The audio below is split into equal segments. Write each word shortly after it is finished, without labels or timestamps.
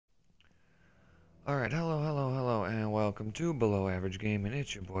Alright, hello, and welcome to Below Average Gaming.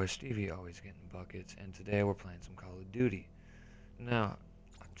 It's your boy Stevie, always getting buckets, and today we're playing some Call of Duty. Now,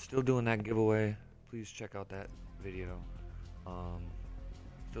 I'm still doing that giveaway. Please check out that video.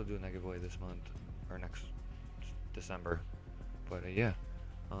 Still doing that giveaway this month, or next December. But yeah,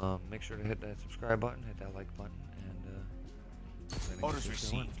 make sure to hit that subscribe button, hit that like button, and Orders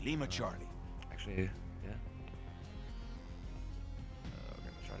received. Lima Charlie. Actually, yeah. We're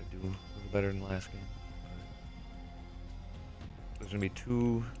gonna try to do a little better than last game. There's gonna be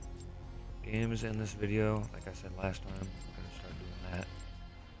 2 games in this video. Like I said last time, we're gonna start doing that.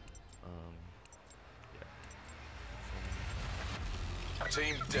 Yeah.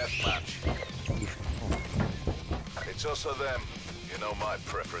 Team deathmatch. It's us or them. You know my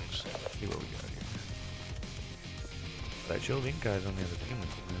preference. Let's see what we got here. That Children guy's on the other team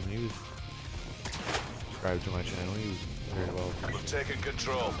with me. He was subscribed to my channel. He was very well. We've taken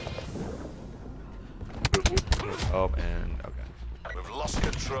control. Oh, and okay. We've lost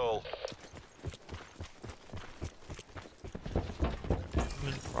control.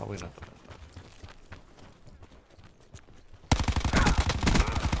 Probably not the best.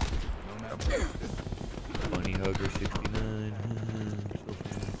 Bunny Hugger 69. So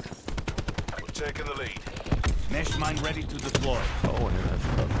funny. We're taking the lead. Mesh mine ready to deploy. Oh, and that's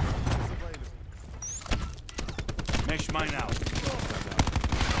tough. Mesh mine out.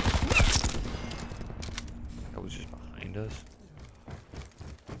 That was just behind us.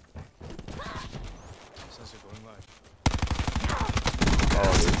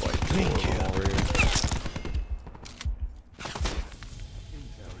 Oh, there's like 4 of them over here.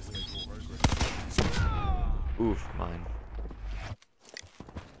 Oof, mine.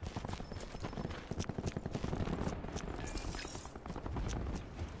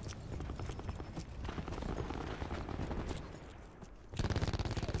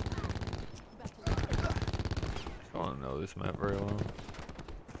 I don't know this map very well.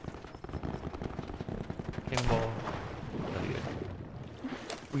 Cannonball. Oh, yeah.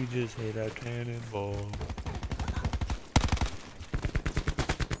 We just hit a cannonball.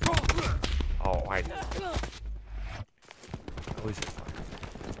 Oh, I always hit fire.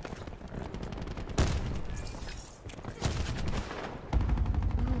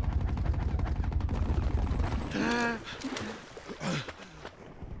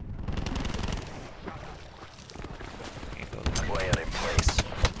 Plan in place.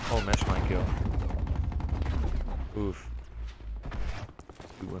 Oh, mesh might kill. Oof.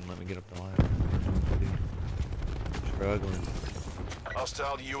 He wouldn't let me get up the ladder. Struggling.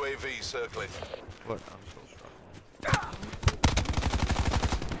 Hostile UAV circling. What? I'm still struggling.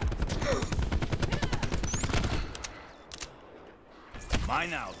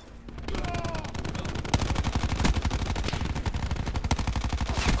 Mine out.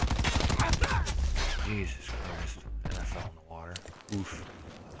 Jesus Christ. And I fell in the water. Oof.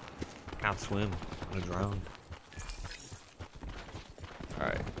 Can't swim. I'm gonna drown.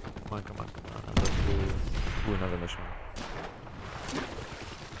 Alright. Come on. Let's do another mission.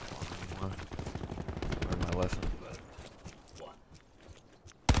 Learn my lesson.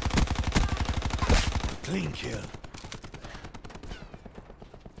 Clean kill.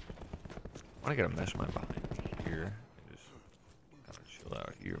 I wanna get a mesh mine behind here. And just kind of chill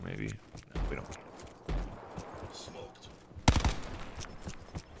out here, maybe. No, we don't. Smoked.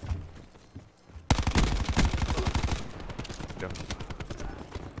 Go.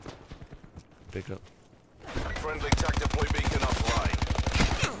 Pick up. Friendly tactical beacon offline.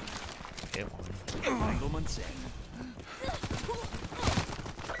 Hit one. Entanglement set.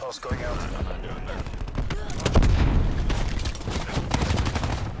 Pulse going out. I'm not doing that.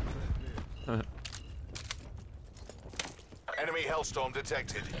 Enemy Hellstorm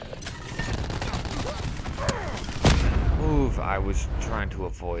detected. Oof, I was trying to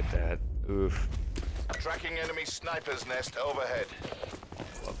avoid that. Oof. Tracking enemy sniper's nest overhead.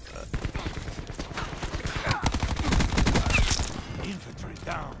 Love that. Infantry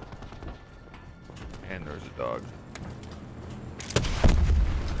down. And there's a dog.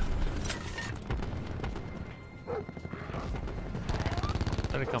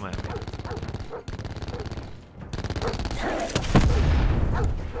 Let it come at me.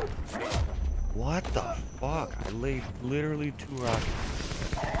 What the fuck? I laid literally 2 rockets.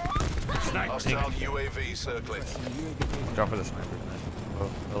 Hostile UAV circling. Drop for the sniper. Oh,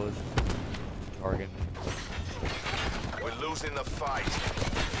 fellas. Target me. We're losing the fight.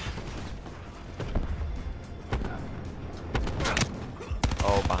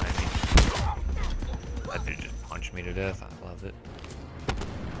 Oh, behind me. That dude just punched me to death. I love it.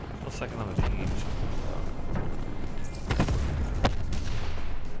 Still second on the team.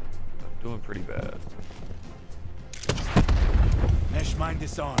 Doing pretty bad. Mesh mine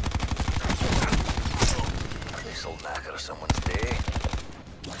disarmed. This'll knacker someone's day.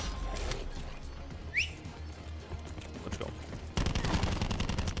 Let's go.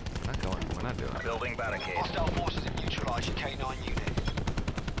 We're not going. We're not doing it. Building barricade. Hostile forces have neutralized your K9 unit.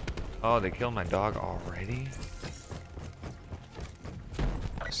 Oh, they killed my dog already?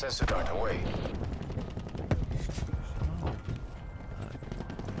 Sensor dart away. Oh.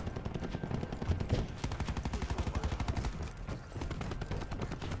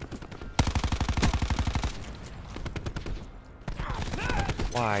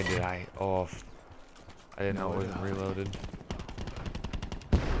 Why did I? Oh, I didn't know it wasn't reloaded.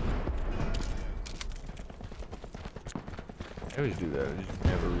 I always do that. I just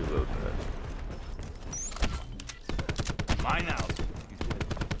never reload that. Mine out.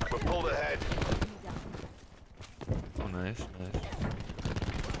 We're pulled ahead. Oh, nice, nice.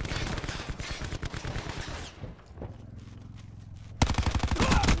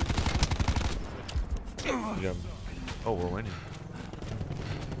 Good job. Oh, we're winning.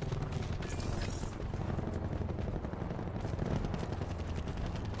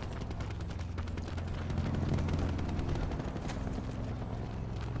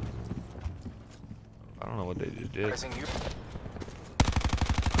 I don't know what they just did. Pressing you.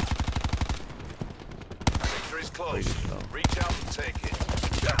 Victory's They close. just fell. Reach out and take it.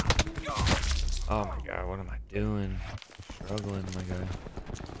 Oh my god, what am I doing? Struggling, my guy.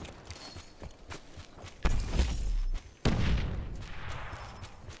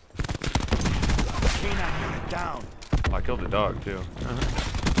 K9 unit down. Oh, I killed the dog too.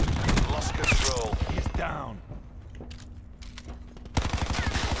 Lost control. He's down.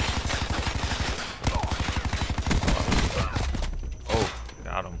 Oh,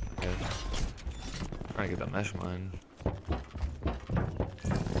 got him. I guess. Trying to get that mesh mine.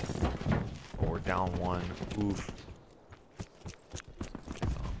 Oh, we're down one. Oof.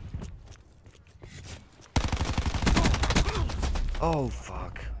 Oh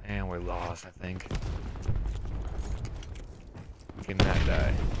fuck. And we lost, I think. We can not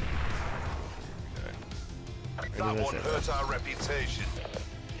die. Okay. That Where one did I hurt our reputation.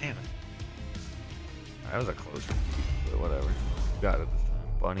 Damn it. That was a close one, but whatever. Got it this time.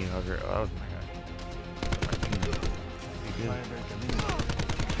 Bunny hugger. Oh, that was my guy. My team. Pretty good.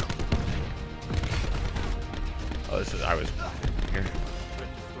 Oh, this is. I was here.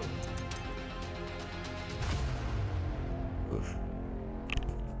 Oof.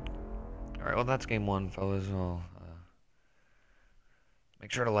 Alright, well, that's game one, fellas. Well,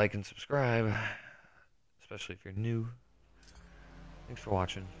 make sure to like and subscribe, especially if you're new. Thanks for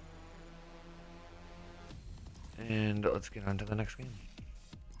watching. And let's get on to the next game.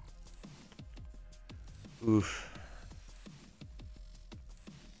 Oof.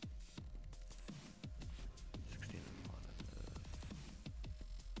 16 and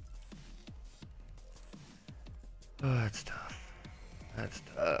 1. Oh, that's tough. That's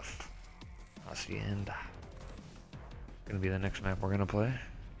tough. Hacienda. Gonna be the next map we're gonna play.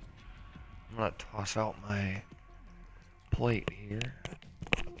 I'm gonna toss out my plate here.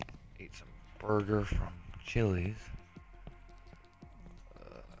 Ate some burger from Chili's.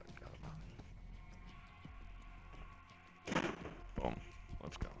 Boom.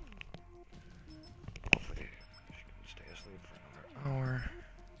 Let's go. Hopefully she can stay asleep for another hour.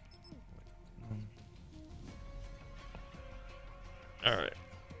 Alright.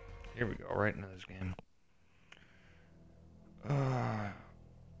 Here we go. Right into this game.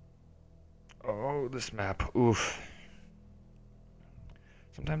 Oh, this map. Oof.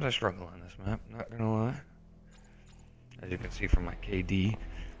 Sometimes I struggle on this map, not gonna lie. As you can see from my KD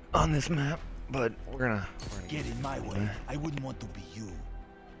on this map, but we're gonna Get in my way. I wouldn't want to be you.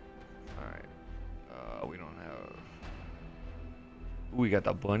 Alright. We don't have... Ooh, we got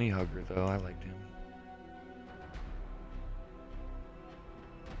the bunny hugger though. I liked him.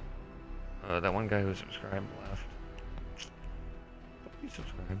 That one guy who subscribed left. But he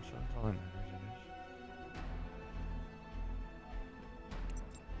subscribed, so that's all that matters, I guess.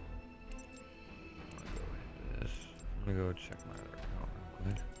 I'm gonna go hit this. I'm gonna go check my other account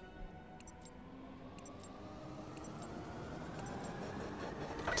real quick.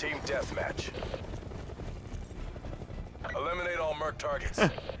 Team deathmatch. Eliminate all merc targets.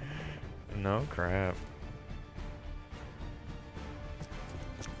 No crap.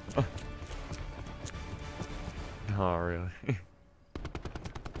 Oh, really?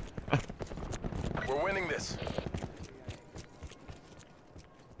 We're winning this.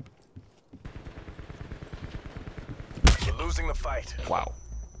 We're losing the fight. Wow.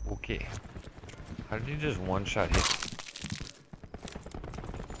 Okay. How did you just one-shot hit?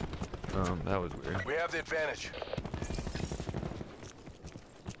 That was weird. We have the advantage.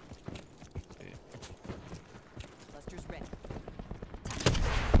 Cluster's ready.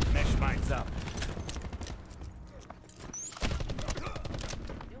 Mesh mines up.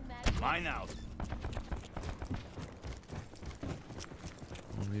 Mine out.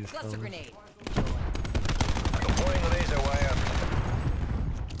 All these Cluster fellas. grenade. Deploying laser wire.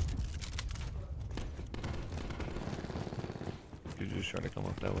 You just try to come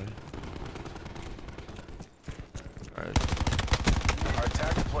up that way. Alright. Our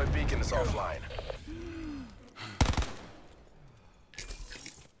attack deploy beacon is offline.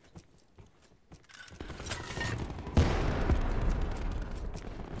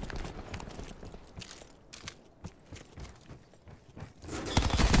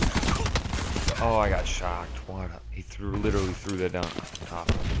 Oh, I got shocked. What? He literally threw that down on top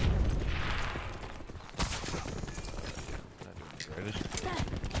of me. Not doing the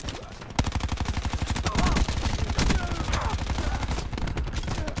greatest.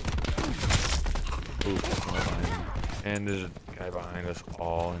 Ooh, someone behind me. And there's a guy behind us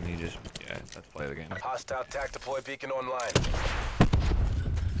all, and he just, yeah, let's play the game. Hostile attack deploy beacon online.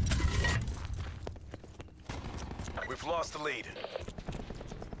 We've lost the lead.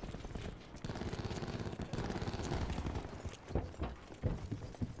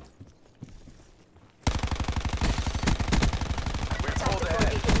 We've pulled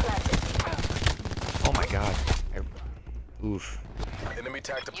ahead. Oh my god. Oof. Enemy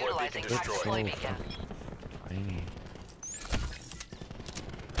attack deploy beacon Utilizing That's tactical so destroyed. beacon. tiny.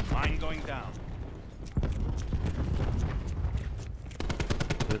 Mine going down.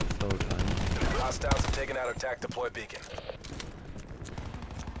 It's so tiny. Hostiles have taken out our attack deploy beacon.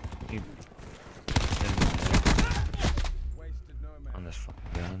 He- on this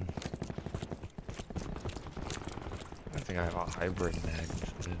fucking gun. I think I have a hybrid mag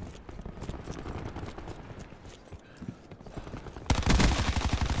instead.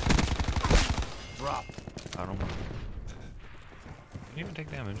 Drop. I don't know. Didn't even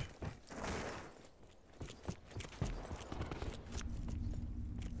take damage.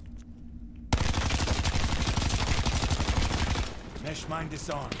 Mesh mine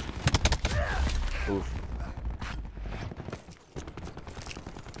disarmed. Oof.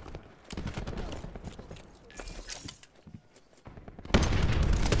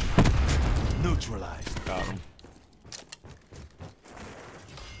 Neutralized. Got him.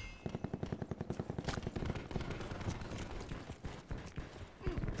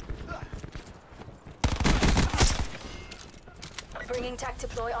 Bringing tac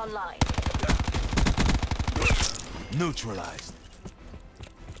deploy online. Neutralized.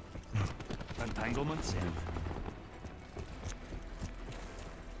 Entanglements in.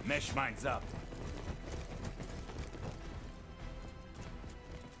 Mesh mines up.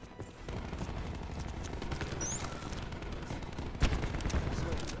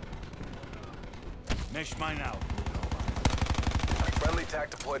 Mesh mine out. Friendly attack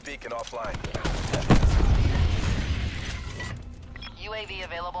deploy beacon offline. UAV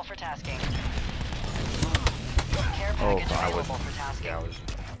available for tasking. Care Oh, package I was. available for tasking. Yeah, I was.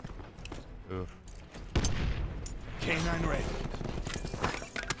 Oof. K9 ready.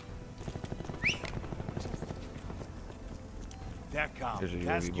 TACCOM. There's a UAV,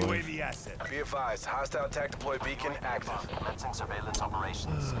 Task boys. UAV asset. Be advised, hostile attack deploy beacon active. Commencing surveillance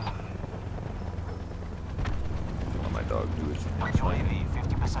operations. Let my dog do his thing. UAV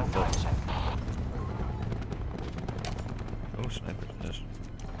 50% flight check. Oh, sniper's missed.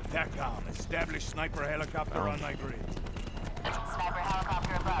 TACCOM. Establish sniper helicopter on my grid. Sniper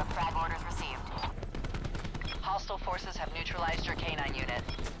helicopter above. Frag orders received. Hostile forces have neutralized your K9 unit.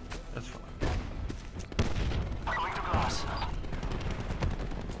 That's fine. Going to cross.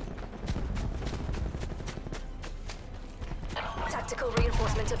 Tactical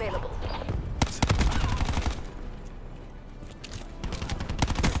reinforcement available.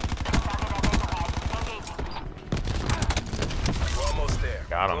 We're almost there.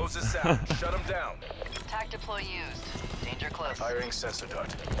 Got him. Close this out. Shut them down. Tac deploy used. Danger close. Firing sensor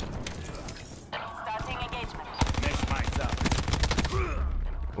dart. Starting engagement. Mesh mines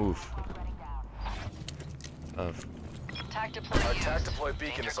up. Oof. Tough. Tac deploy Our used. attack deploy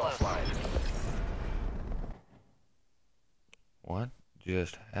beacon Danger is close. offline. What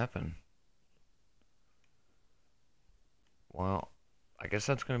just happened? Well, I guess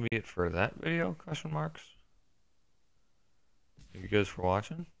that's gonna be it for that video, question marks. Thank you guys for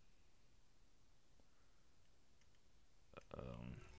watching.